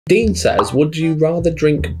Dean says, would you rather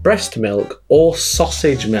drink breast milk or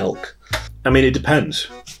sausage milk? I mean, it depends,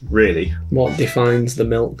 really. What defines the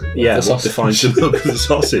milk? Yeah, what defines the milk of the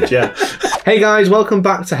sausage, yeah. Hey guys, welcome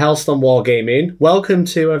back to Hellstorm Wargaming. Welcome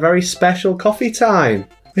to a very special coffee time.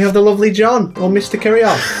 We have the lovely John, or Mr.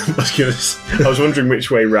 Kirioff. I was wondering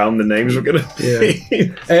which way round the names were going to be.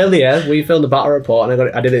 Yeah. Earlier, we filmed the battle report, and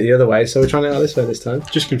I did it the other way, so we're trying it out this way this time.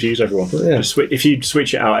 Just confuse everyone. Yeah. If you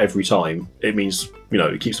switch it out every time, it means, you know,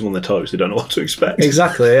 it keeps them on their toes. They don't know what to expect.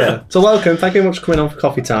 Exactly, yeah. So welcome, thank you very much for coming on for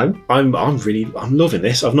coffee time. I'm loving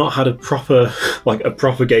this. I've not had a proper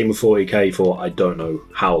game of 40k for I don't know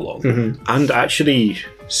how long. And actually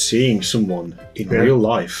seeing someone in real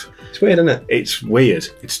life. It's weird, isn't it? It's weird.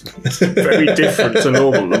 It's very different to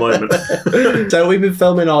normal at the moment. So we've been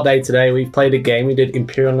filming all day today. We've played a game. We did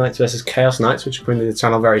Imperial Knights versus Chaos Knights, which will come to the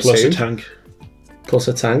channel very soon. Plus a tank. Plus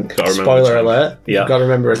a tank. Spoiler alert. Yeah. Got to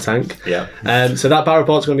remember a tank. Yeah. So that battle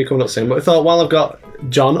report's going to be coming up soon. But we thought, while I've got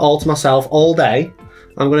John all to myself all day,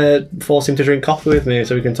 I'm going to force him to drink coffee with me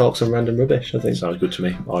so we can talk some random rubbish, I think. Sounds good to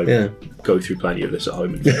me. I go through plenty of this at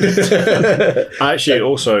home. Actually,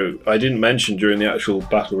 also, I didn't mention during the actual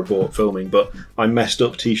battle report filming, but I messed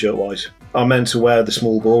up t-shirt-wise. I meant to wear the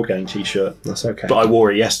small board game t-shirt. That's okay. But I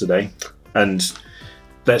wore it yesterday, and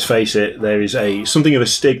let's face it, there is something of a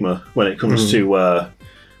stigma when it comes to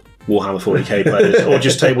Warhammer 40k players, or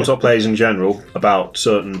just tabletop players in general, about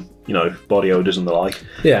certain, you know, body odours and the like.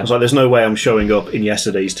 Yeah. I was like, there's no way I'm showing up in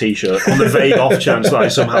yesterday's t-shirt on the vague off chance that I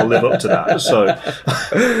somehow live up to that.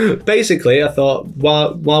 So basically, I thought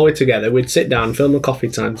while we're together, we'd sit down, film a coffee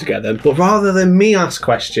time together. But rather than me ask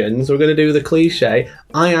questions, we're going to do the cliche.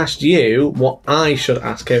 I asked you what I should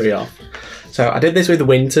ask Kirioff. So I did this with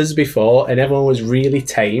Winters before, and everyone was really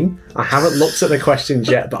tame. I haven't looked at the questions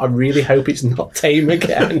yet, but I really hope it's not tame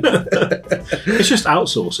again. It's just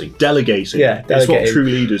outsourcing, delegating. Yeah, That's what true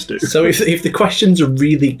leaders do. So if the questions are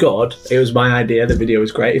really good, it was my idea, the video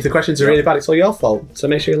was great. If the questions are really bad, it's all your fault. So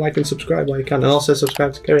make sure you like and subscribe while you can, and also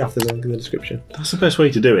subscribe to Kirioff, there's a link in the description. That's the best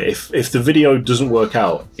way to do it. If the video doesn't work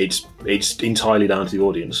out, it's entirely down to the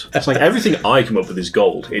audience. It's like everything I come up with is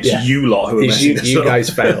gold. It's you lot who are messing this up. You guys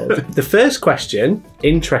failed. The first question,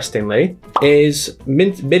 interestingly, is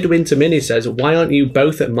Midwinter Mini says, why aren't you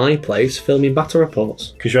both at my place filming battle reports?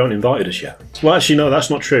 Because you haven't invited us yet. Well, actually, no, that's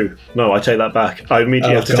not true. No, I take that back. I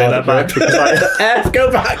immediately have to take that back. Because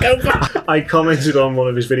go back. I commented on one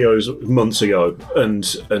of his videos months ago, and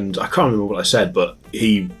I can't remember what I said, but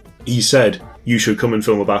he said, you should come and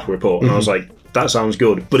film a battle report. And I was like, that sounds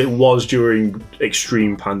good, but it was during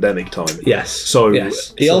extreme pandemic time. Yes. So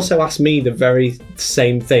he also asked me the very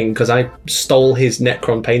same thing because I stole his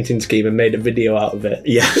Necron painting scheme and made a video out of it.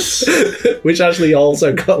 Yes. Which actually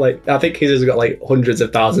also got I think his has got hundreds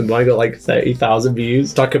of thousands, but I got 30,000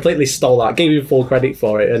 views. So I completely stole that, gave him full credit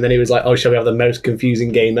for it, and then he was like, "Oh, shall we have the most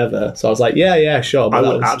confusing game ever?" So I was like, "Yeah, sure." But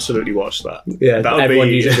I would absolutely watch that. Yeah, everyone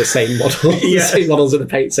using the same model, the same models of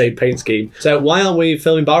the same paint scheme. So why aren't we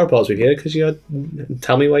filming battle reports with you? Because you're.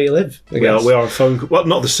 Tell me where you live. We are a phone. Well,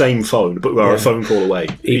 not the same phone, but we are a phone call away.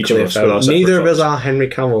 Equally each of us. Neither of us are Henry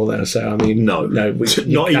Cavill, though. So I mean, no. I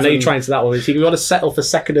know you're trying to that one. If you want to settle for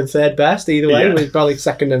second and third best, either way, we're probably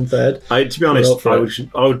second and third. To be honest,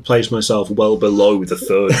 I would place myself well below the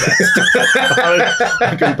third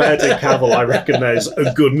best. Compared to Cavill, I reckon there's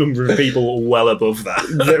a good number of people well above that.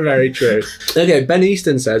 Very true. Okay, Ben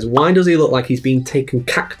Easton says, "Why does he look like he's been taken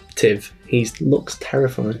captive? He looks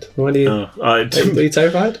terrified." Why do you? Are you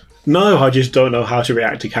terrified? No, I just don't know how to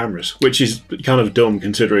react to cameras, which is kind of dumb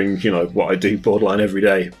considering, you know, what I do borderline every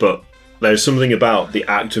day. But there's something about the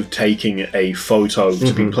act of taking a photo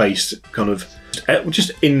to be placed kind of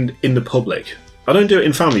just in the public. I don't do it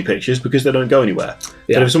in family pictures because they don't go anywhere.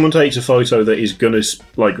 Yeah. But if someone takes a photo that is going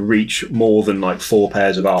to reach more than 4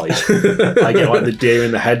 pairs of eyes, I get the deer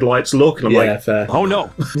in the headlights look, and I'm fair. Oh no.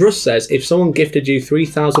 Russ says, if someone gifted you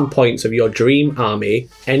 3,000 points of your dream army,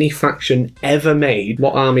 any faction ever made,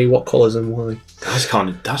 what army, what colours, and why?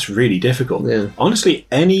 That's really difficult. Yeah. Honestly,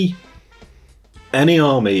 any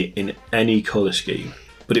army in any colour scheme,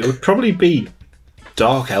 but it would probably be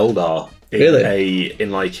Dark Eldar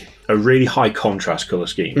in a really high contrast colour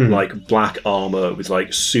scheme, like black armour with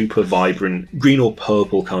super vibrant green or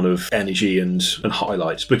purple kind of energy and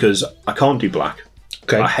highlights, because I can't do black.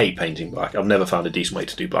 Okay. I hate painting black. I've never found a decent way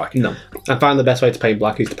to do black. No. I find the best way to paint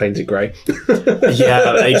black is to paint it grey.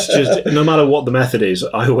 Yeah, it's just, no matter what the method is,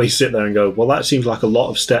 I always sit there and go, well, that seems like a lot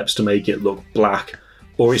of steps to make it look black,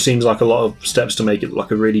 or it seems like a lot of steps to make it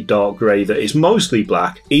like a really dark grey that is mostly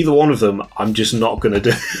black. Either one of them, I'm just not going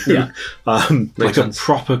to do. Yeah. Like a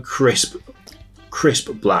proper crisp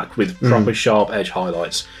black with proper sharp edge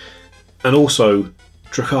highlights. And also,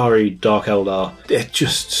 Drukhari, Dark Eldar, they're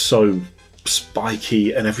just so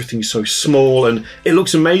spiky and everything's so small, and it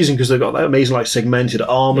looks amazing because they've got that amazing like segmented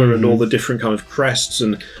armor and all the different kind of crests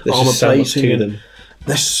and armor plating. And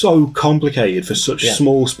they're so complicated for such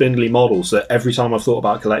small, spindly models that every time I've thought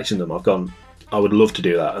about collecting them, I've gone, I would love to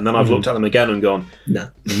do that. And then I've looked at them again and gone, no,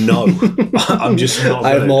 I'm just not. I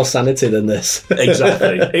have more sanity than this.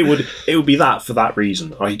 Exactly. It would be that for that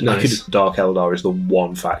reason. I could. Dark Eldar is the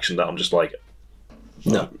one faction that I'm just like,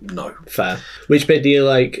 no. Fair. Which bit do you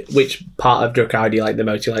like? Which part of Drukhari do you like the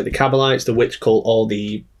most? Do you like the Kabbalites, the Witch Cult, or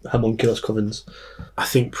the Homunculus Covens? I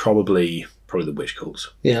think probably the Witch Cults.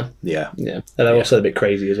 Yeah. And they're also a bit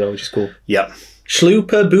crazy as well, which is cool. Yep.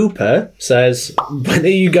 Schlooper Booper says, when are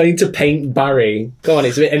you going to paint Barry? Go on,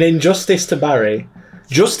 it's an injustice to Barry.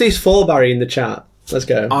 Justice for Barry in the chat. Let's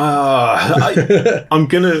go. I'm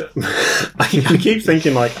gonna. I keep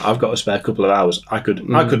thinking like I've got a spare couple of hours. I could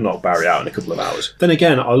knock Barry out in a couple of hours. Then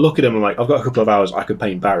again, I look at him and like I've got a couple of hours. I could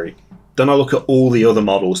paint Barry. Then I look at all the other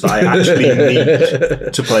models that I actually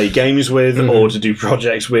need to play games with, or to do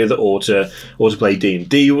projects with, or to play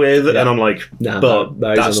D&D with, and I'm like,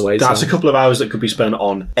 that's a couple of hours that could be spent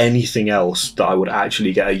on anything else that I would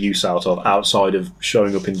actually get a use out of outside of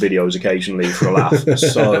showing up in videos occasionally for a laugh.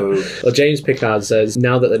 So, well, James Pickard says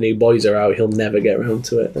now that the new boys are out, he'll never get around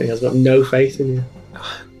to it. He has got no faith in you.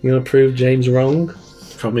 You want to prove James wrong?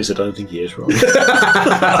 Problem is, I don't think he is wrong.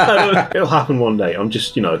 It'll happen one day. I'm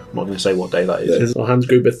just, not going to say what day that is. Well, Hans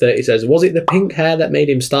Gruber 30 says, was it the pink hair that made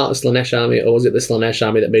him start the Slanesh army, or was it the Slanesh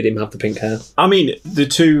army that made him have the pink hair? I mean, the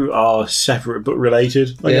two are separate but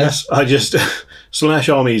related, I guess.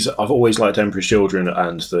 Slanesh armies, I've always liked Emperor's Children,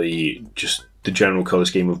 and the general colour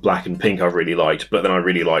scheme of black and pink I've really liked, but then I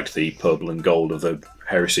really liked the purple and gold of the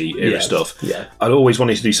Heresy era stuff. Yeah. I'd always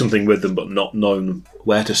wanted to do something with them, but not known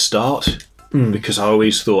where to start. Because I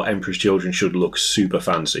always thought Emperor's Children should look super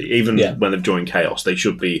fancy. Even when they've joined Chaos, they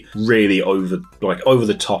should be really over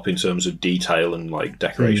the top in terms of detail and like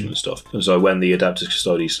decoration and stuff. And so when the Adeptus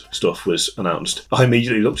Custodes stuff was announced, I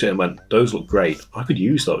immediately looked at it and went, those look great. I could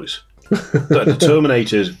use those. The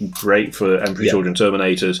Terminators, great for Emperor's Children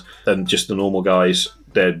Terminators, and just the normal guys,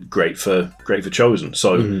 they're great for Chosen.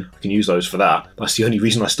 So I can use those for that. That's the only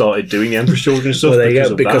reason I started doing the Emperor's Children stuff. Well, there you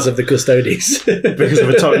go, because of the Custodes. Because of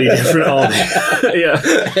a totally different army.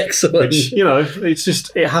 Excellent. Which,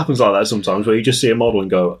 it happens like that sometimes, where you just see a model and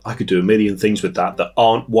go, I could do a million things with that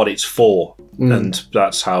aren't what it's for. And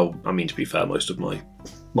that's how, to be fair, most of my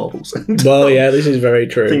models. Well, yeah, this is very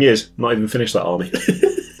true. Thing is, not even finished that army.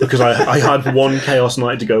 Because I had one Chaos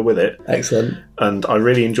Knight to go with it. Excellent. And I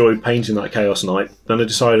really enjoyed painting that Chaos Knight. Then I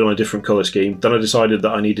decided on a different colour scheme. Then I decided that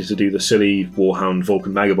I needed to do the silly Warhound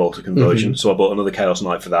Vulcan Megabolter conversion, so I bought another Chaos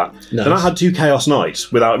Knight for that. Nice. Then I had two Chaos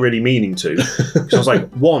Knights without really meaning to. Because I was like,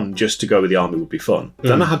 one just to go with the army would be fun.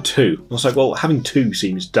 Then I had two. I was like, well, having two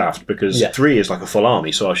seems daft, because three is like a full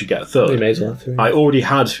army, so I should get a third. You may as well have three. I already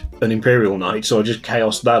had an Imperial Knight, so I just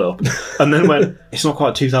chaosed that up. And then went, it's not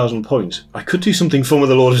quite 2,000 points. I could do something fun with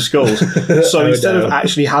the Lord of Skulls. So instead of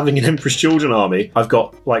actually having an Emperor's Children army, I've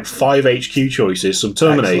got like 5 HQ choices, some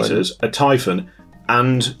Terminators, a Typhon,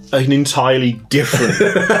 and an entirely different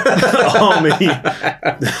army.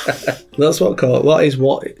 That's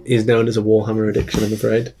what is known as a Warhammer addiction, I'm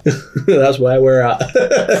afraid. That's where we're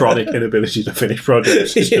at. Chronic inability to finish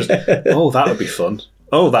projects. It's just, that would be fun.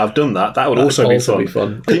 Oh, I've done that. That would also be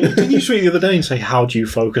fun. Didn't you tweet the other day and say, how do you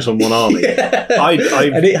focus on one army?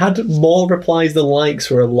 And it had more replies than likes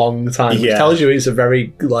for a long time, which tells you it's a very,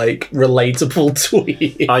 relatable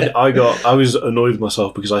tweet. I was annoyed with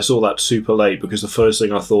myself because I saw that super late, because the first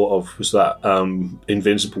thing I thought of was that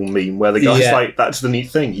Invincible meme where the guy's like, that's the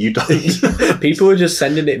neat thing, you don't. People were just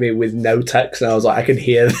sending it me with no text, and I was like, I can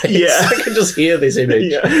hear this. Yeah. I can just hear this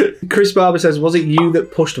image. Yeah. Chris Barber says, was it you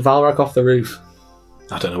that pushed Valrak off the roof?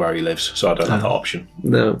 I don't know where he lives, so I don't have that option.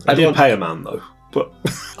 No. I did pay a man, though. But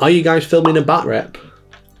are you guys filming a bat rep?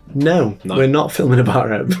 No, we're not filming a bat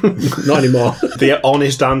rep. Not anymore. The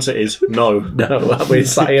honest answer is no. No, we're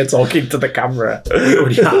sat here talking to the camera. We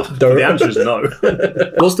already have. The answer is no.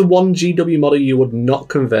 What's the one GW model you would not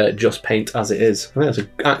convert, just paint as it is? I think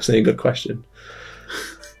that's actually a good question.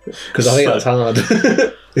 Because I think that's hard.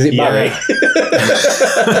 Is it Barry?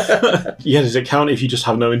 Yeah, does it count if you just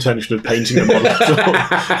have no intention of painting a model at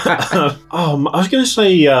all? I was going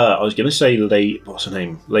to say, what's her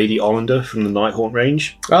name? Lady Ollander from the Nighthaunt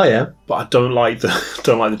range. Oh yeah, but I don't like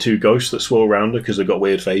the two ghosts that swirl around her because they've got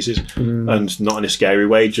weird faces, and not in a scary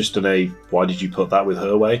way, just in a why did you put that with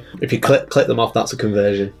her way. If you click them off, that's a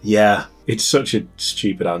conversion. Yeah. It's such a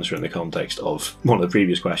stupid answer in the context of one of the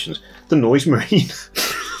previous questions. The Noise Marine.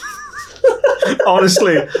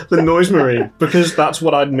 Honestly, the Noise Marine, because that's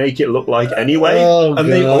what I'd make it look like anyway,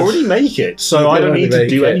 and they already make it, so I don't need to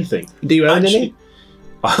do anything. Do you own any?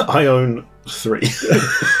 I own 3.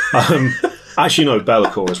 Actually, no,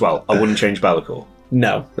 Be'lakor as well. I wouldn't change Be'lakor.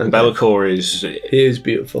 No. Okay. Be'lakor is... He is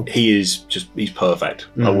beautiful. He's perfect.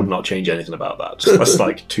 I would not change anything about that. So that's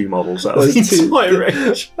like 2 models out of the entire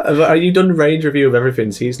range. Are you done a range review of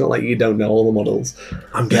everything? So it's not like you don't know all the models.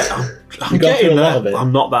 I'm getting there.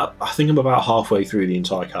 I'm not that... I think I'm about halfway through the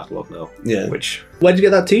entire catalogue now. Yeah. Which... Where'd you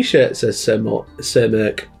get that t-shirt, says Sir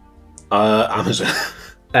Merc? Amazon.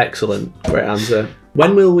 Excellent. Great answer.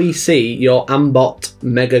 When will we see your Ambot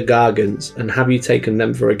Mega Gargants, and have you taken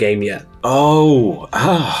them for a game yet?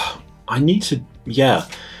 I need to... Yeah.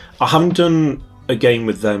 I haven't done a game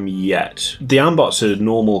with them yet. The Ambots are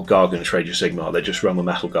normal Gargants for Age of Sigmar. They're just realm of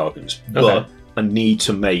metal Gargants. Okay. But I need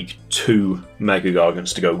to make 2 Mega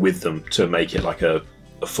Gargants to go with them to make it like a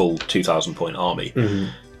full 2,000 point army.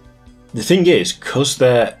 The thing is, because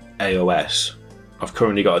they're AOS... I've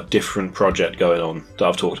currently got a different project going on that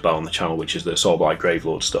I've talked about on the channel, which is the Soulblight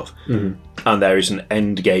Gravelord stuff. And there is an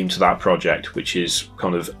end game to that project, which is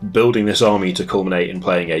kind of building this army to culminate in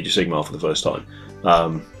playing Age of Sigmar for the first time.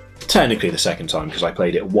 Technically the second time, because I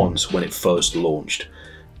played it once when it first launched,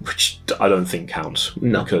 which I don't think counts,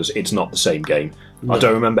 because it's not the same game. I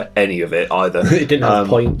don't remember any of it either. It didn't have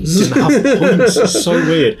points. It didn't have points. It's so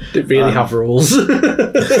weird. Didn't really have rules. No,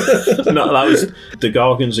 that was... The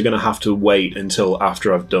Gargants are going to have to wait until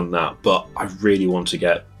after I've done that, but I really want to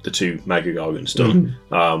get the 2 Mega Gargants done.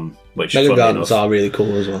 Which, Mega Gargants are really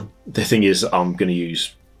cool as well. The thing is, I'm going to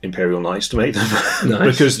use Imperial Knights to make them.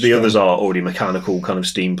 Because the others are already mechanical, kind of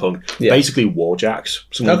steampunk. Basically warjacks,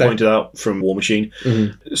 someone pointed out from War Machine.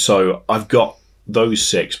 So I've got those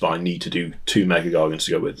 6, but I need to do 2 Mega Gargants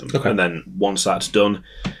to go with them. And then once that's done,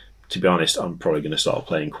 to be honest, I'm probably going to start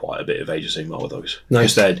playing quite a bit of Age of Sigmar with those.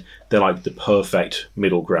 Nice. Because they're like the perfect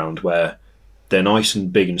middle ground where they're nice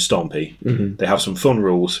and big and stompy. They have some fun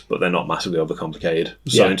rules, but they're not massively overcomplicated.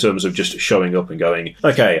 So in terms of just showing up and going,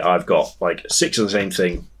 okay, I've got like 6 of the same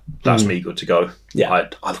thing, that's me good to go. Yeah,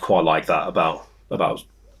 I'd quite like that about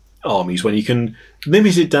armies, when you can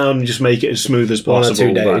limit it down and just make it as smooth as possible.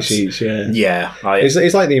 1 or 2 days each,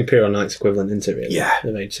 it's like the Imperial Knights equivalent, isn't it, really? Yeah.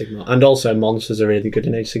 Of Age Sigmar. And also monsters are really good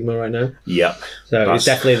in Age Sigmar right now. Yep. So it's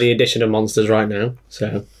definitely the addition of monsters right now.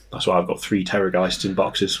 So that's why I've got 3 Terrorgeists in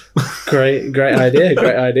boxes. Great idea,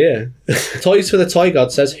 great idea. Toys for the Toy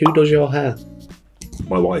God says, who does your hair?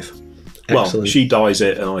 My wife. Excellent. Well, she dyes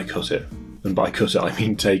it and I cut it. And by cut it, I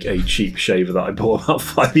mean take a cheap shaver that I bought about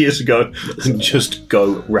 5 years ago and just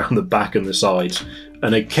go round the back and the sides,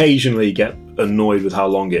 and occasionally get annoyed with how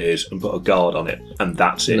long it is and put a guard on it, and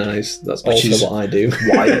that's it. Nice. That's also what I do.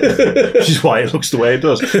 Which is why it looks the way it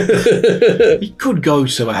does. You could go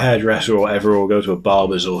to a hairdresser or whatever, or go to a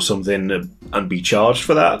barber's or something and be charged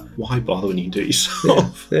for that. Why bother when you can do it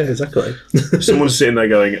yourself? Yeah, exactly. Someone's sitting there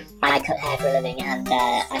going, I cut hair for a living, and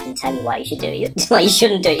I can tell you why you should do it. Why you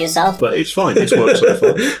shouldn't do it yourself. But it's fine. It's worked so far.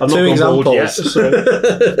 I'm not 2 examples. Bored yet,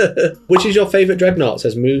 so. Which is your favourite Dreadnought?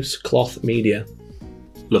 Says Moose Cloth Media.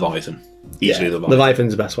 Leviathan. Easily Leviathan.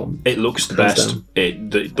 Leviathan's the best one. It looks the best.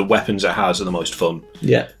 The weapons it has are the most fun.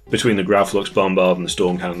 Yeah. Between the Gravflux Bombard and the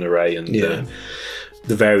Storm Cannon Array and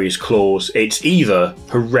the various claws, it's either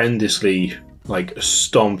horrendously like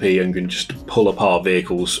stompy and can just pull apart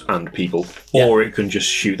vehicles and people, or it can just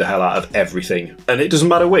shoot the hell out of everything. And it doesn't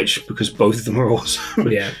matter which, because both of them are awesome.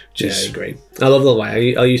 I agree. I love the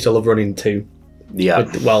way. I used to love running 2. Yeah.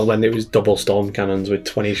 When it was double storm cannons with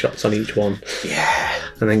 20 shots on each one. Yeah.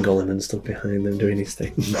 And then Gulliman stood behind them doing his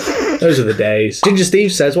thing. Those are the days. Ginger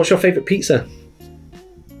Steve says, what's your favourite pizza?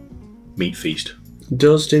 Meat Feast.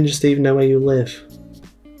 Does Ginger Steve know where you live?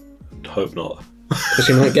 Hope not. Because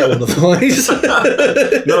you might get one otherwise.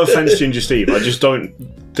 No offence, Ginger Steve. I just don't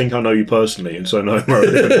think I know you personally, and so I know where I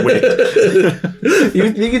live and weird.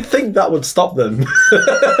 You'd think that would stop them.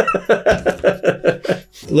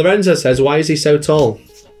 Lorenzo says, why is he so tall?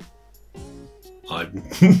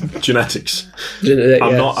 Genetics. Yes.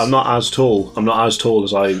 I'm not as tall. I'm not as tall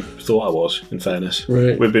as I thought I was, in fairness.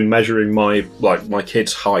 Right. We've been measuring my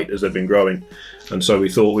kids' height as they've been growing, and so we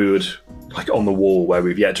thought we would, like, on the wall where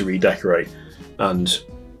we've yet to redecorate, and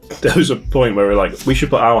there was a point where we're like, we should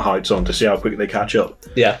put our heights on to see how quick they catch up.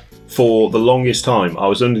 Yeah. For the longest time, I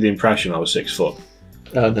was under the impression I was 6 foot.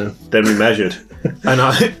 Oh no. Then we measured, and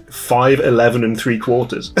I 5'11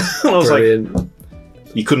 3/4. I was brilliant. Like,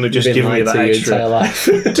 you couldn't have just given me that extra. Life.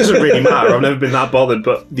 It doesn't really matter. I've never been that bothered,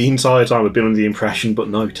 but the entire time I've been under the impression, but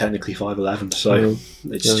no, technically 5'11. So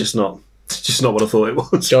it's just not. It's just not what I thought it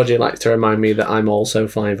was. Georgie likes to remind me that I'm also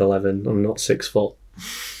 5'11. I'm not 6 foot.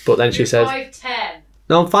 But then she says, 5'10".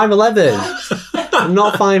 no, I'm 5'11". I'm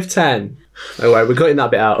not 5'10". Oh, wait, we're cutting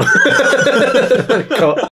that bit out.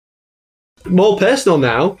 Cut. More personal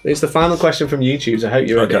now. It's the final question from YouTube, so I hope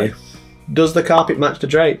you're ready. Okay. Does the carpet match the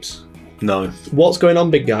drapes? No. What's going on,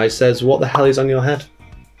 big guy? Says, what the hell is on your head?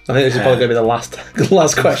 I think this is probably going to be the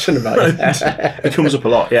last question about it. It comes up a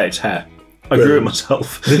lot. Yeah, it's hair. I grew it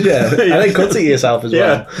myself. Yeah, and then cut it yourself as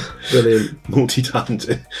well. Brilliant.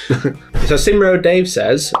 Multi-talented. So Simro Dave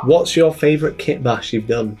says, what's your favourite kit bash you've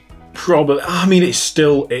done? Probably. I mean, it is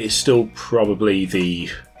still probably the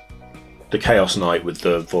Chaos Knight with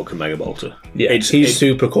the Vulcan Mega Bolter. Yeah, he's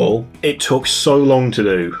super cool. It took so long to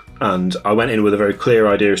do, and I went in with a very clear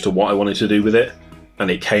idea as to what I wanted to do with it, and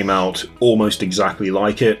it came out almost exactly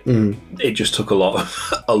like it. It just took a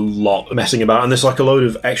lot messing about, and there's like a load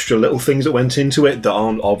of extra little things that went into it that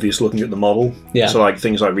aren't obvious looking at the model. Yeah. So like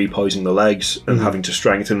things like reposing the legs and having to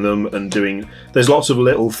strengthen them and doing. There's lots of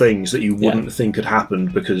little things that you wouldn't think had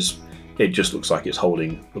happened because it just looks like it's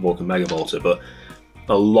holding the Vulcan Mega Bolter, but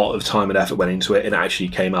a lot of time and effort went into it, and it actually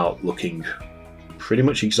came out looking pretty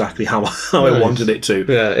much exactly how I wanted it to.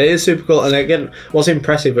 Yeah, it is super cool. And again, what's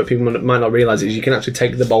impressive but people might not realise is you can actually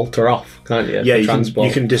take the bolter off, can't you? Yeah, you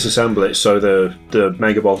can disassemble it, so the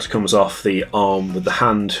Mega Bolter comes off the arm with the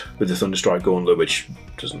hand with the Thunderstrike Gauntlet, which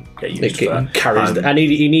doesn't get used for that. Carries and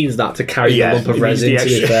he needs that to carry the lump of resin, to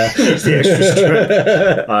be fair. It's the extra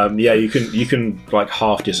strength. Yeah, you can like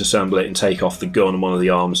half disassemble it and take off the gun and one of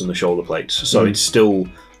the arms and the shoulder plates. So it's still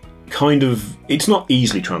kind of, it's not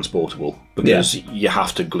easily transportable because you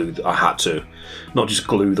have to glue. I had to not just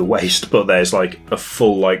glue the waist, but there's like a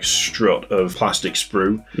full like strut of plastic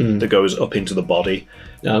sprue that goes up into the body.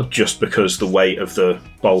 Just because the weight of the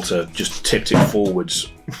bolter just tipped it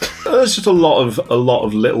forwards. There's just a lot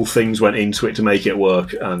of little things went into it to make it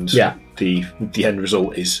work, and the end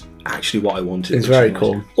result is actually what I wanted. It's very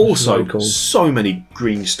cool. Also, very cool. So many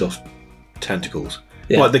green stuff tentacles.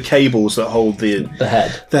 Like the cables that hold the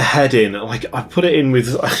head in. Like I put it in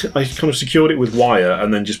with, I kind of secured it with wire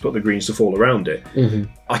and then just put the green stuff all around it.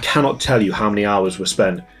 I cannot tell you how many hours were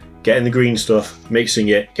spent getting the green stuff, mixing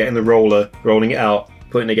it, getting the roller, rolling it out,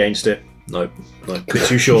 putting it against it. No, a bit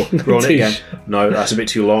too short. Roll it again. No, that's a bit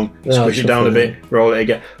too long. Squish it down a bit. Roll it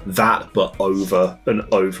again. That, but over and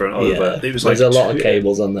over and over. It was like there's a lot of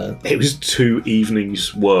cables on there. It was 2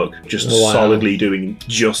 evenings' work just solidly doing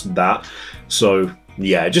just that. So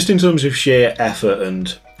yeah, just in terms of sheer effort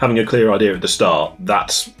and having a clear idea at the start,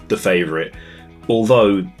 that's the favourite.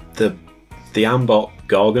 Although the Ambot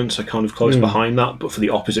Gargants are kind of close behind that, but for the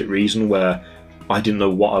opposite reason, where I didn't know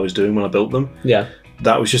what I was doing when I built them. Yeah.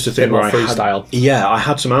 That was just a thing where I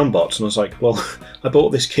had some Ambots, and I was like, well, I bought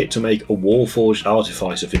this kit to make a Warforged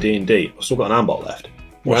Artificer for D&D. I've still got an Ambot left.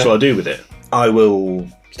 What shall I do with it? I will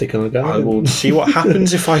stick on the guard. I will see what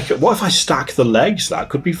happens if what if I stack the legs? That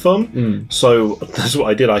could be fun. So that's what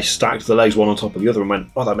I did. I stacked the legs one on top of the other and went,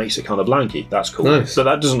 oh, that makes it kind of lanky. That's cool. Nice. So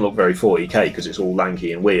that doesn't look very 40k because it's all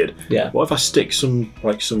lanky and weird. Yeah. What if I stick some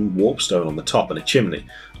warpstone on the top and a chimney?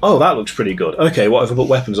 Oh, that looks pretty good. Okay, what if I put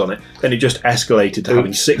weapons on it? Then it just escalated to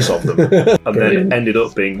having 6 of them. And then it ended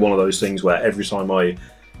up being one of those things where every time I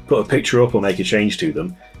put a picture up or make a change to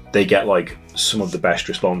them, they get like some of the best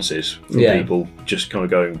responses from people just kind of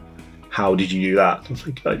going, how did you do that?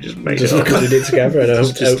 I just made it up. Just glued it together and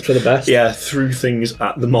hoped for the best. Yeah, threw things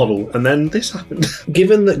at the model and then this happened.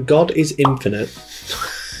 Given that God is infinite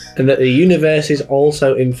and that the universe is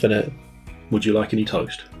also infinite, would you like any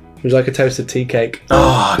toast? Would you like a toasted tea cake?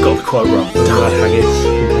 Oh, I got the quote wrong. Damn it.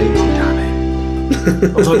 Damn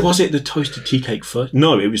it. I was like, was it the toasted tea cake first?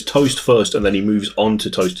 No, it was toast first and then he moves on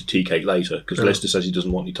to toasted tea cake later because Lister says he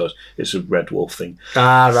doesn't want any toast. It's a Red Dwarf thing.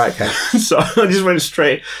 Ah, right, okay. So I just went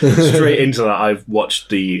straight into that. I've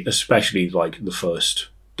watched especially like the first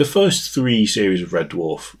 3 series of Red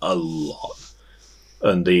Dwarf a lot.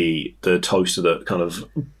 And the toaster that kind of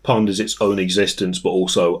ponders its own existence but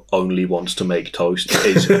also only wants to make toast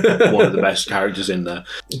is one of the best characters in there.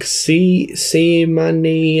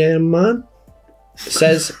 Man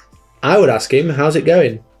says, I would ask him, how's it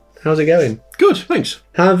going? How's it going? Good, thanks.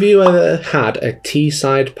 Have you ever had a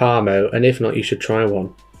Teesside Parmo? And if not, you should try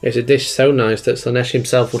one. It's a dish so nice that Slanesh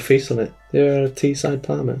himself would feast on it. You're a Teesside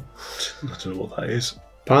Parmo. I don't know what that is.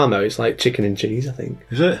 Parmo, it's like chicken and cheese, I think.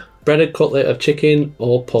 Is it? Breaded cutlet of chicken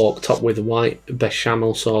or pork topped with white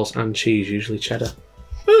bechamel sauce and cheese, usually cheddar.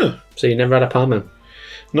 So you never had a Parmo?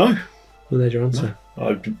 No. Well, there's your answer.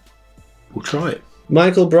 No. We'll try it.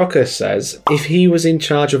 Michael Brocker says, if he was in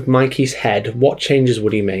charge of Mikey's head, what changes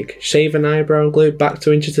would he make? Shave an eyebrow and glue it back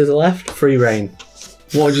 2 inches to the left? Free reign.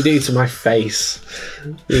 What would you do to my face?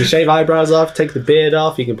 You can shave eyebrows off, take the beard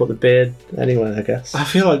off. You can put the beard anywhere, I guess. I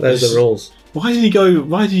feel like those are the rules. Why did he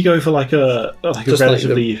go for like a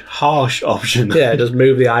relatively harsh option? Yeah, just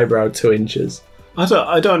move the eyebrow 2 inches.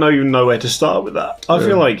 I don't even know where to start with that. I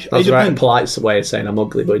feel like that's a very polite way of saying I'm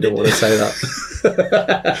ugly, but you don't want to say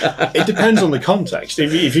that. It depends on the context.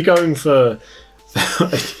 If you're going for,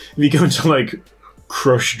 if you're going to like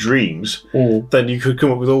crush dreams, then you could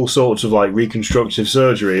come up with all sorts of like reconstructive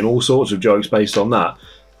surgery and all sorts of jokes based on that.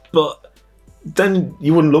 But then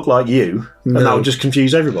you wouldn't look like you, and that would just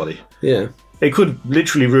confuse everybody. Yeah, it could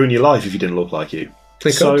literally ruin your life if you didn't look like you.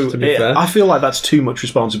 I feel like that's too much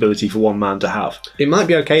responsibility for one man to have. It might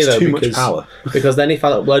be okay though, too much power. Because then if I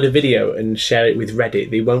upload a video and share it with Reddit,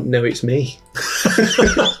 they won't know it's me.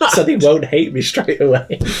 So they won't hate me straight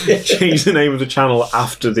away. Change the name of the channel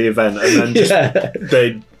after the event, and then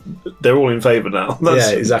just they're all in favour now. Yeah,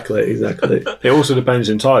 exactly. It also depends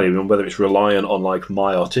entirely on whether it's reliant on like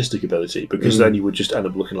my artistic ability, because then you would just end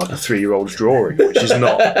up looking like a 3-year-old's drawing, which is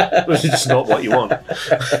not what you want.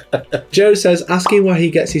 Joe says, asking where he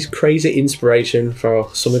gets his crazy inspiration for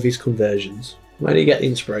some of his conversions. Where do you get the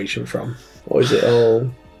inspiration from? Or is it all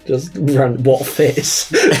just what fits?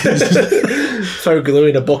 Throw glue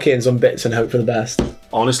in a bucket and some bits and hope for the best.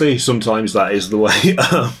 Honestly, sometimes that is the way.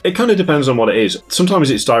 It kind of depends on what it is. Sometimes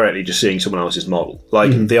it's directly just seeing someone else's model.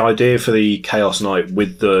 Like the idea for the Chaos Knight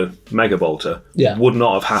with the Mega Bolter would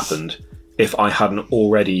not have happened if I hadn't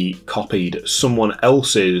already copied someone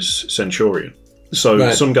else's Centurion.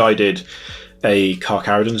 So some guy did a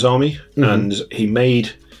Karkaridan's army, and he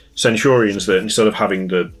made Centurions that instead of having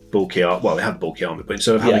the bulky arm, well, they had the bulky armor, but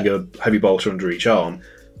instead of having a heavy bolter under each arm,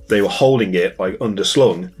 they were holding it like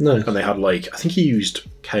underslung, and they had like, I think he used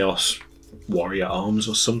Chaos Warrior arms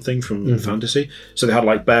or something from Fantasy, so they had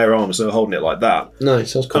like bare arms. They were holding it like that.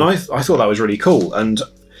 Nice, that's cool. And I thought that was really cool, and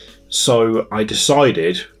so I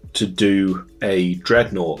decided to do a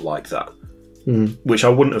Dreadnought like that, which I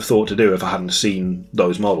wouldn't have thought to do if I hadn't seen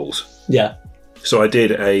those models. Yeah. So I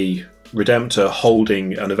did a Redemptor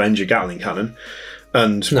holding an Avenger Gatling cannon,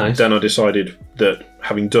 and then I decided that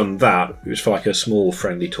having done that, it was for like a small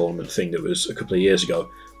friendly tournament thing that was a couple of years ago,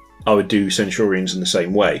 I would do Centurions in the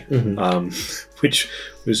same way, which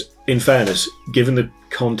was, in fairness, given the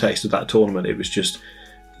context of that tournament, it was just,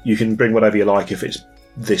 you can bring whatever you like if it's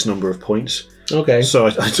this number of points. Okay. So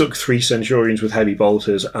I took 3 Centurions with heavy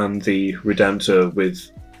bolters and the Redemptor with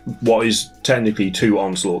what is technically 2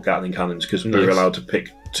 Onslaught Gatling cannons, because we were allowed to pick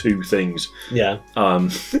 2 things. Yeah.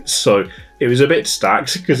 So it was a bit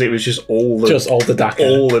stacked because it was just all the Dakka.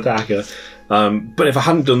 All the Dakka. But if I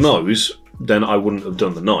hadn't done those, then I wouldn't have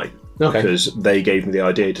done the Knight. Because they gave me the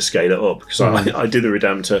idea to scale it up. Because I did the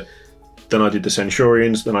Redemptor, then I did the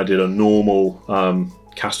Centurions, then I did a normal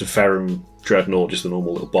Cast of Ferrum Dreadnought, just the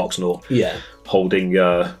normal little box Nought. Yeah. Holding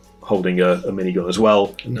a minigun as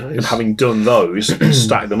well. Nice. And having done those,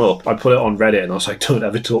 stacked them up, I put it on Reddit and I was like, don't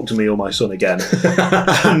ever talk to me or my son again.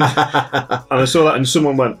 and I saw that and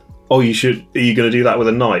someone went, oh, are you going to do that with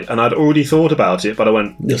a Knight? And I'd already thought about it, but I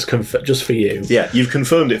went, just for you. Yeah, you've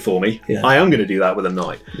confirmed it for me. Yeah. I am going to do that with a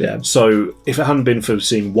Knight. Yeah. So if it hadn't been for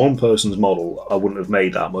seeing one person's model, I wouldn't have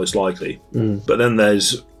made that most likely. But then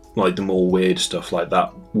there's like the more weird stuff like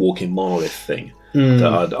that walking monolith thing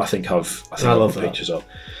that I think I've got pictures of,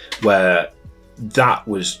 where that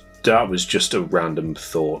was just a random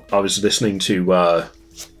thought. I was listening to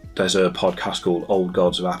there's a podcast called Old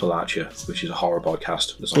Gods of Appalachia, which is a horror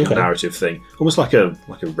podcast. It's like a narrative thing, almost like a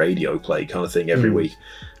radio play kind of thing every week.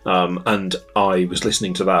 And I was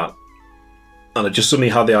listening to that, and I just suddenly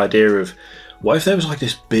had the idea of, what if there was like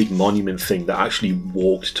this big monument thing that actually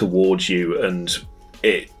walked towards you, and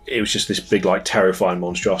it was just this big, like, terrifying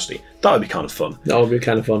monstrosity. That would be kind of fun. That would be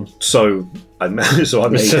kind of fun. So I made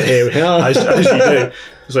it. Here we are. As you do.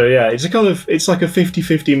 So yeah, it's like a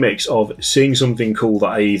 50-50 mix of seeing something cool that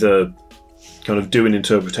I either kind of do an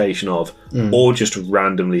interpretation of, or just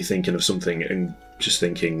randomly thinking of something and just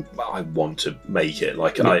thinking, I want to make it.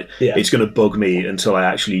 Like, it's going to bug me until I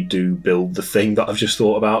actually do build the thing that I've just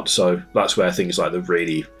thought about. So that's where things like the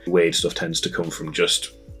really weird stuff tends to come from,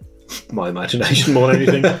 just my imagination more than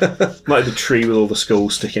anything. Like the tree with all the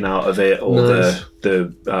skulls sticking out of it, or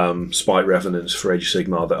the Spite Revenants for Age of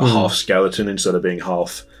Sigmar that are half skeleton instead of being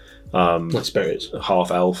half like spirits,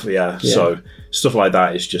 half elf. Yeah. So stuff like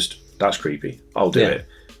that is just, that's creepy. I'll do it.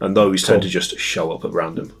 And those tend to just show up at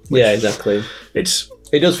random. Yeah, exactly.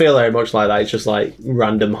 It does feel very much like that. It's just like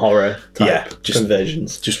random horror type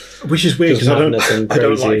conversions. Which is weird because I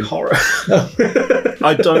don't like horror.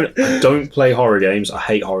 I don't play horror games. I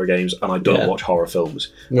hate horror games, and I don't watch horror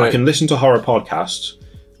films. Right. I can listen to horror podcasts,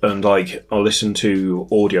 and like I'll listen to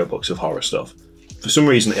audiobooks of horror stuff. For some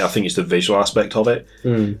reason, I think it's the visual aspect of it,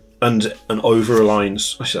 and an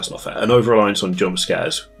over-reliance. Actually, that's not fair. An over-reliance on jump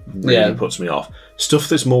scares really puts me off. Stuff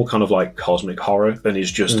that's more kind of like cosmic horror and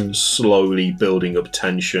is just slowly building up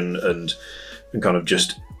tension and kind of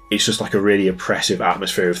just. It's just like a really oppressive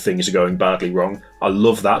atmosphere of things are going badly wrong. I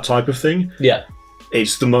love that type of thing. Yeah.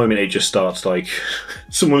 It's the moment it just starts like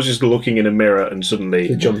someone's just looking in a mirror and suddenly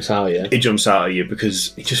it jumps out at you. It jumps out at you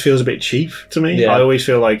because it just feels a bit cheap to me. Yeah. I always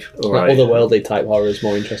feel like otherworldly type horror is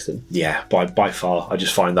more interesting. Yeah, by far. I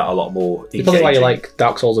just find that a lot more engaging. Probably why you like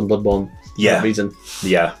Dark Souls and Bloodborne. Yeah. For that reason.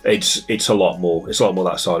 Yeah, it's a lot more. It's a lot more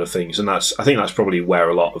that side of things, and I think that's probably where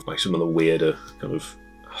a lot of like some of the weirder kind of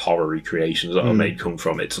horror creations that are made come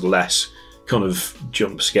from. It's less kind of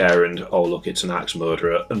jump scare and oh look, it's an axe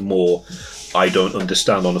murderer, and more I don't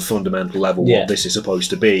understand on a fundamental level what this is supposed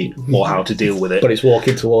to be or how to deal with it. But it's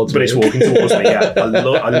walking towards me. Yeah, I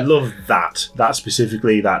love that. That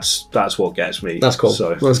specifically, that's what gets me. That's cool.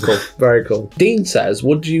 So. That's cool. Very cool. Dean says,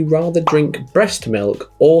 would you rather drink breast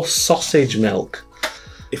milk or sausage milk?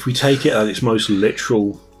 If we take it at its most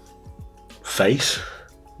literal face,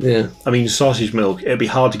 yeah. I mean, sausage milk, it'd be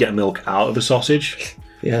hard to get milk out of a sausage.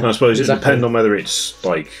 Yeah. And I suppose it depends on whether it's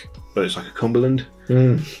like a Cumberland.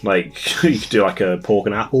 Like, you could do like a pork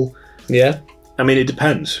and apple. Yeah. I mean, it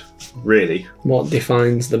depends, really. What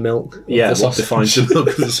defines the milk of the sausage? What defines the milk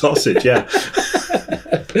of the sausage, yeah.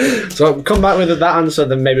 So come back with that answer,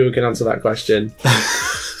 then maybe we can answer that question.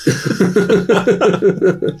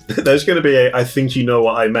 There's going to be I think you know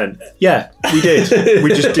what I meant. Yeah, we did. We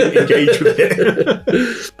just didn't engage with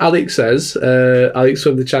it. Alex says, Alex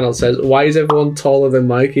from the channel says, why is everyone taller than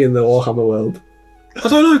Mikey in the Warhammer world? I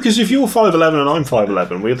don't know, because if you're 5'11 and I'm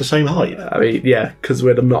 5'11, we're the same height. I mean, yeah, because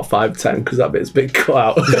we're not 5'10, because that bit's been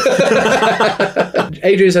cut out.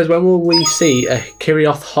 Adrian says, when will we see a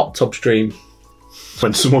Kirioth hot tub stream?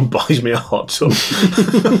 When someone buys me a hot tub.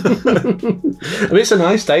 I mean, it's a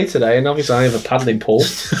nice day today, and obviously I have a paddling pool.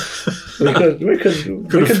 We could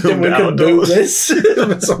do this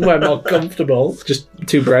somewhere more comfortable. Just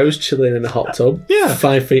two bros chilling in a hot tub. Yeah.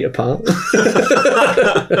 5 feet apart.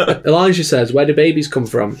 Elijah says, where do babies come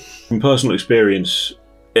from? From personal experience,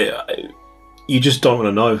 you just don't want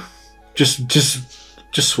to know. Just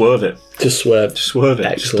swerve it. Just swerve. Just swerve it.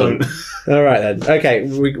 Excellent. All right then. Okay,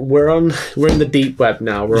 we're in the deep web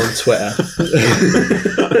now. We're on Twitter.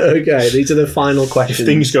 Okay, these are the final questions. If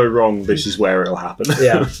things go wrong, this is where it'll happen.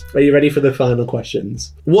 Yeah. Are you ready for the final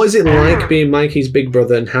questions? What is it like being Mikey's big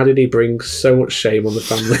brother, and how did he bring so much shame on the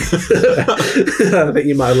family? I think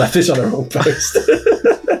you might have left this on a wrong post.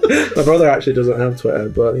 My brother actually doesn't have Twitter,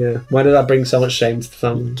 but yeah. Why did that bring so much shame to the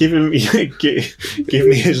family? Give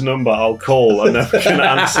me his number, I'll call, and then we can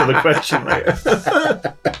answer the question later.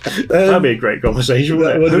 That'd be a great conversation,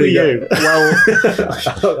 wouldn't it? Who are you?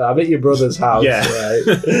 Well, I'm at your brother's house, yeah.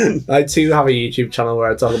 Right? I too have a YouTube channel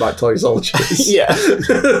where I talk about toy soldiers. Yeah.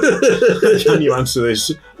 Can you answer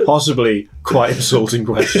this possibly quite insulting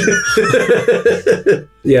question?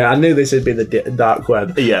 Yeah, I knew this would be the dark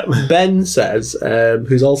web. Yeah. Ben says,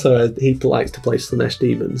 who's also he likes to play Slanesh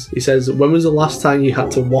Demons. He says, when was the last time you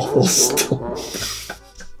had to waffle stop?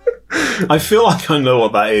 I feel like I know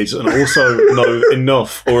what that is, and also know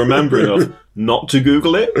enough or remember enough not to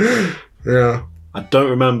Google it. Yeah. I don't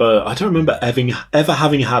remember ever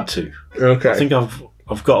having had to. Okay. I think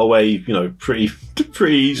I've got away, pretty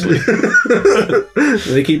easily.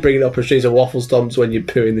 They keep bringing up a series of waffle stomps when you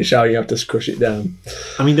poo in the shower. You have to crush it down.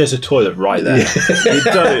 I mean, there's a toilet right there. Yeah.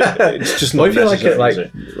 It's just not. What if you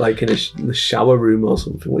like in the shower room or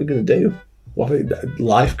something? What are you going to do?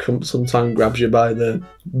 Life sometimes grabs you by the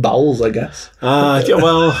bowels, I guess.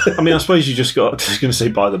 Well, I mean, I suppose you just got. I was going to say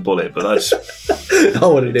by the bullet, but that's. I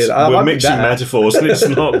wouldn't do that. We're mixing metaphors, and it's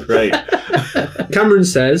not great. Cameron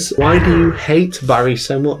says, "Why do you hate Barry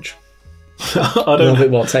so much?" I don't. A little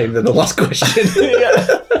bit more tame than the last question. Yeah.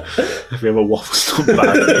 Have you ever waffle stomped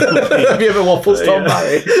Barry? Have you ever waffle stomped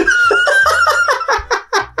Barry?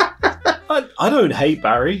 I don't hate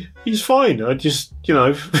Barry. He's fine. I just,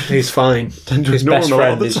 he's fine. His best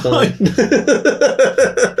friend is fine.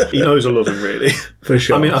 He knows I love him, really. For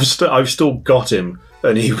sure. I mean, I've still got him,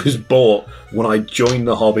 and he was bought when I joined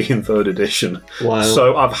the hobby in 3rd edition. Wow.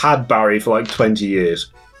 So I've had Barry for like 20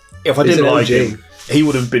 years. If I didn't like him, he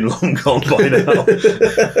would have been long gone by now.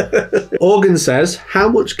 Organ says, how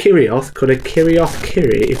much Kirioth could a Kirioth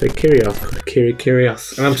carry if a Kirioth could carry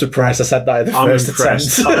Kirioth? And I'm surprised I said that in the first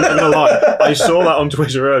impressed. attempt. I'm not gonna lie. I saw that on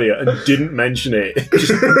Twitter earlier and didn't mention it.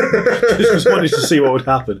 Just wanted to see what would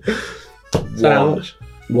happen. So how much?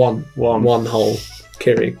 One hole.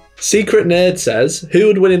 Kiri. Secret Nerd says, who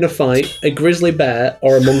would win in a fight, a grizzly bear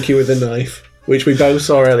or a monkey with a knife? Which we both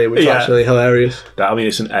saw earlier, which is actually hilarious. I mean,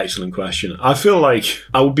 it's an excellent question. I feel like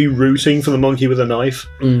I would be rooting for the monkey with a knife,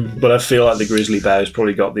 but I feel like the grizzly bear has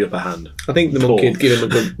probably got the upper hand. I think the monkey would give him a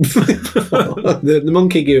good... the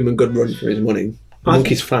monkey give him a good run for his money. The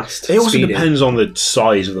monkey's fast. It also speedy. depends on the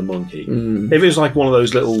size of the monkey. If it's like one of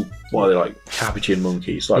those little, what are they, like capuchin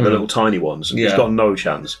monkeys, like the little tiny ones, he's got no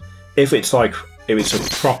chance. If it's a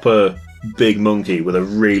proper big monkey with a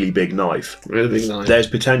really big knife, there's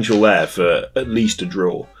potential there for at least a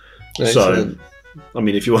draw. Excellent. So, I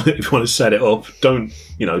mean, if you want to set it up, don't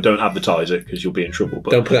advertise it because you'll be in trouble.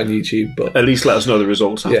 But don't put it on YouTube. But at least let us know the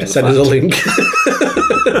results. After send us a link.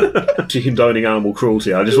 Condoning animal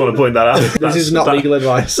cruelty. I just want to point that out. This is not legal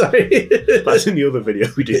advice. Sorry. That's in the other video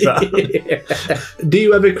we did that. Do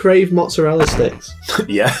you ever crave mozzarella sticks?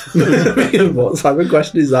 Yeah. What type of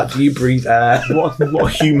question is that? Do you breathe air?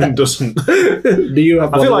 What human doesn't? Do you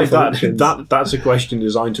have? I feel like that's a question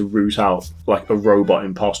designed to root out like a robot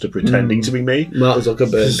imposter pretending to be me. Mark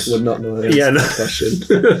Zuckerberg would not know that question.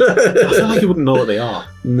 I feel like he wouldn't know what they are.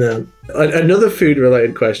 No. Another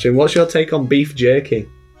food-related question. What's your take on beef jerky?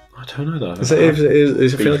 I don't know that.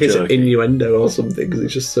 I feel like it's an innuendo or something because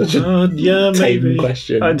it's just such a tame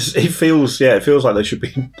question. It feels like there should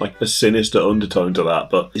be like a sinister undertone to that.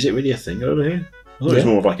 But is it really a thing over here? I thought it was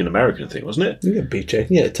more of like an American thing, wasn't it? You get beef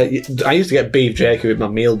jerky. Yeah, I used to get beef jerky with my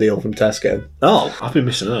meal deal from Tesco. Oh, I've been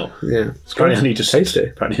missing out. Yeah, apparently I need to taste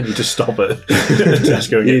it. Apparently I need to stop at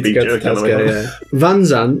Tesco and get beef jerky. Tesco, Van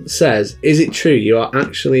Zant says, "Is it true you are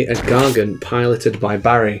actually a Gargant piloted by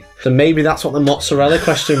Barry?" So maybe that's what the mozzarella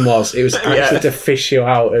question was. It was actually to fish you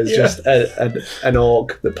out as just an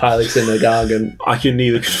orc that pilots in a Gargant. I can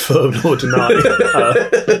neither confirm nor deny.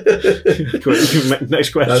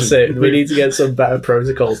 Next question. That's it. We need to get some better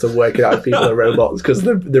protocols to work it out if people are robots because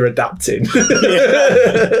they're adapting.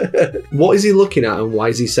 What is he looking at and why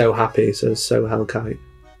is he so happy? So Hellkite.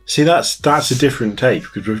 See, that's a different take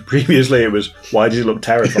because previously it was why does he look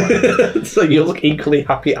terrified? So you look equally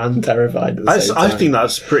happy and terrified at the same time. I think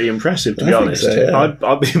that's pretty impressive, to be honest. So, yeah.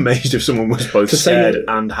 I'd be amazed if someone was both scared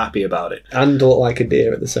and happy about it. And look like a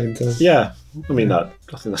deer at the same time. Yeah. I mean, I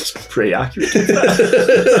think that's pretty accurate.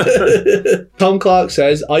 Tom Clark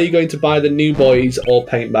says, are you going to buy the New Boys or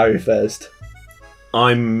paint Barry first?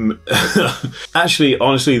 I'm actually,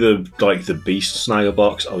 honestly, the Beast Snagger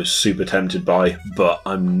box I was super tempted by, but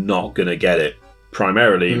I'm not gonna get it.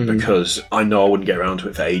 Primarily because I know I wouldn't get around to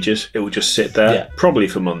it for ages. It would just sit there, probably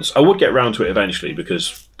for months. I would get around to it eventually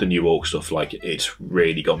because the new Orc stuff, like, it's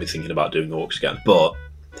really got me thinking about doing Orcs again. But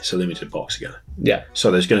it's a limited box again. Yeah. So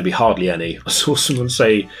there's going to be hardly any. I saw someone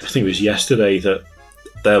say, I think it was yesterday, that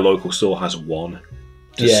their local store has one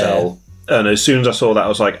to sell. And as soon as I saw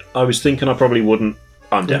that, I was thinking I probably wouldn't.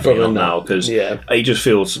 I'm definitely not now because it just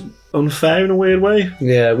feels unfair in a weird way.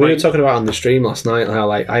 Yeah, we were talking about on the stream last night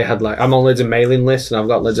how I'm on loads of mailing lists and I've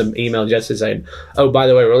got loads of email yesterday saying, oh, by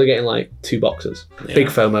the way, we're only getting 2 boxes. Big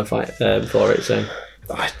FOMO fight for it. So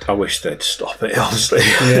I wish they'd stop it, honestly.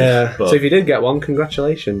 Yeah. So if you did get one,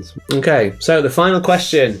 congratulations. Okay, so the final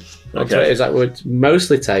question. Is that we're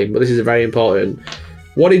mostly tame, but this is very important.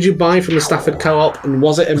 What did you buy from the Stafford Co-op, and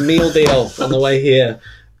was it a meal deal on the way here?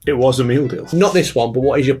 It was a meal deal. Not this one, but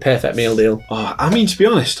what is your perfect meal deal? I mean, to be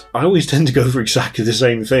honest, I always tend to go for exactly the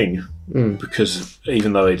same thing because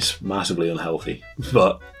even though it's massively unhealthy,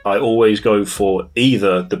 but I always go for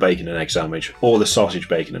either the bacon and egg sandwich or the sausage,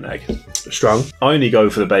 bacon and egg. Strong. I only go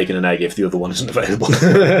for the bacon and egg if the other one isn't available.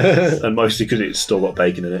 And mostly because it's still got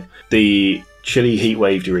bacon in it. The chili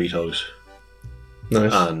heatwave Doritos.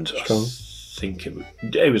 Nice. And strong. I think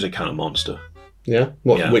it was a can of Monster. Yeah?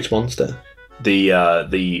 Which Monster? The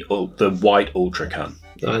white Ultra can.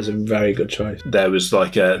 That is a very good choice. There was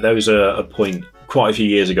a point quite a few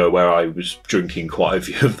years ago where I was drinking quite a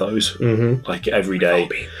few of those, every day,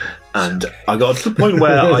 and I got to the point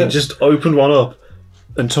where I just opened one up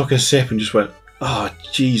and took a sip and just went, "Oh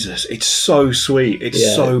Jesus, it's so sweet,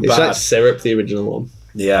 it's so bad." It's like syrup, the original one.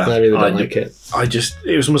 Yeah, I really don't like it.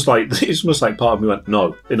 It was almost like part of me went,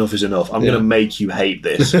 no, enough is enough. I'm going to make you hate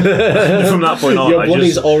this. From that point on, your blood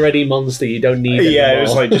is already Monster. You don't need it. Yeah,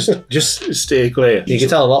 anymore. It was like just steer clear. You can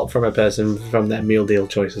tell a lot from a person from their meal deal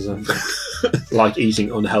choices. like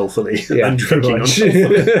eating unhealthily Yeah, and drinking pretty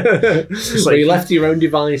unhealthily. So you left to your own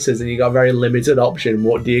devices and you got a very limited option.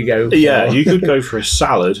 What do you go for? Yeah, you could go for a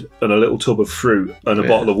salad and a little tub of fruit and a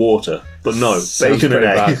bottle of water, but no, Sounds bacon and pretty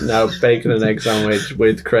egg. bad. No, bacon and egg sandwich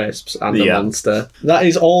with crisps and a Yeah. monster. That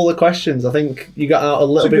is all the questions. I think you got out a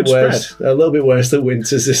little bit It's a good worse. A little bit worse than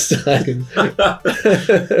Winters this time.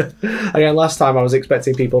 Again, last time I was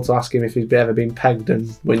expecting people to ask him if he'd ever been pegged, and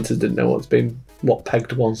Winters didn't know what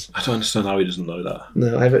pegged was. I don't understand how he doesn't know that.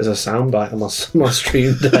 No, I have it as a soundbite on my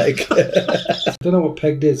stream deck. I don't know what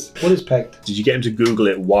pegged is. What is pegged? Did you get him to Google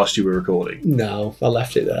it whilst you were recording? No, I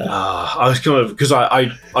left it there. I was kind of, because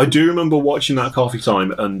I do remember watching that coffee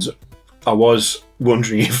time, and I was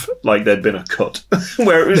wondering if like there'd been a cut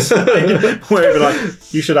where it was like, where it'd be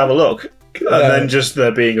like, you should have a look, and then just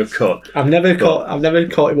there being a cut. I've never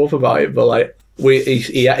caught him up about it, but like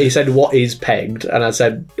he said what is pegged, and I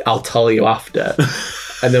said I'll tell you after.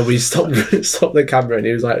 And then we stopped the camera, and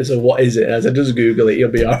he was like, "So what is it?" And I said, "Just Google it,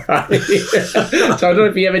 you'll be all right." So I don't know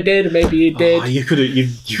if you ever did, maybe you did. Oh, you could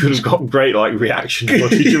have got great like reaction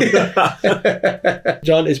footage of that.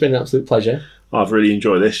 John, it's been an absolute pleasure. I've really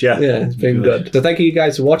enjoyed this. Yeah, it's been good. So thank you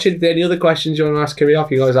guys for watching. If there are any other questions you want to ask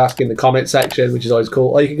Kirioff, you can always ask in the comment section, which is always cool.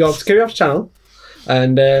 Or you can go up to Kirioff's channel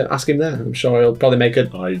and ask him there. I'm sure he'll probably make a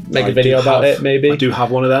video about it. Maybe I do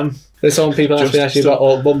have one of them. There's some people asking actually about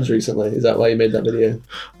old bums recently. Is that why you made that video?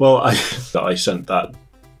 Well, I sent that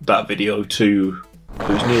video to, it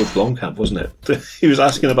was Neil Blomkamp, wasn't it? He was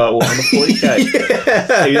asking about Warhammer 40k.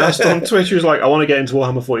 Yeah. He asked on Twitter, he was like, "I want to get into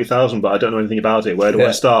Warhammer 40,000, but I don't know anything about it. Where do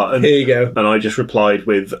I start?" And here you go. And I just replied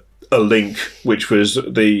with a link, which was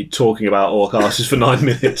the talking about Orcasters for 9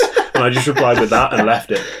 minutes. And I just replied with that and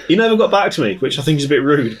left it. He never got back to me, which I think is a bit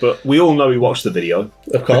rude, but we all know he watched the video.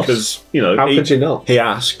 Of course. Because, how could you not? He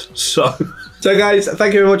asked, so... So guys,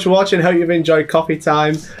 thank you very much for watching. Hope you've enjoyed coffee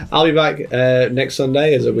time. I'll be back next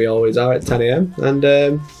Sunday, as we always are, at 10 AM.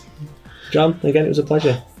 And John, again, it was a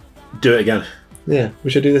pleasure. Do it again. Yeah, we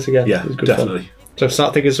should do this again. Yeah, it was good definitely. Fun. So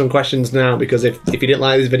start thinking of some questions now, because if you didn't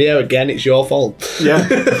like this video, again, it's your fault. Yeah,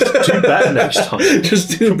 do better next time.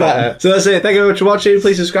 Just do better. So that's it. Thank you very much for watching.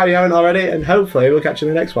 Please subscribe if you haven't already, and hopefully we'll catch you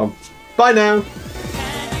in the next one. Bye now.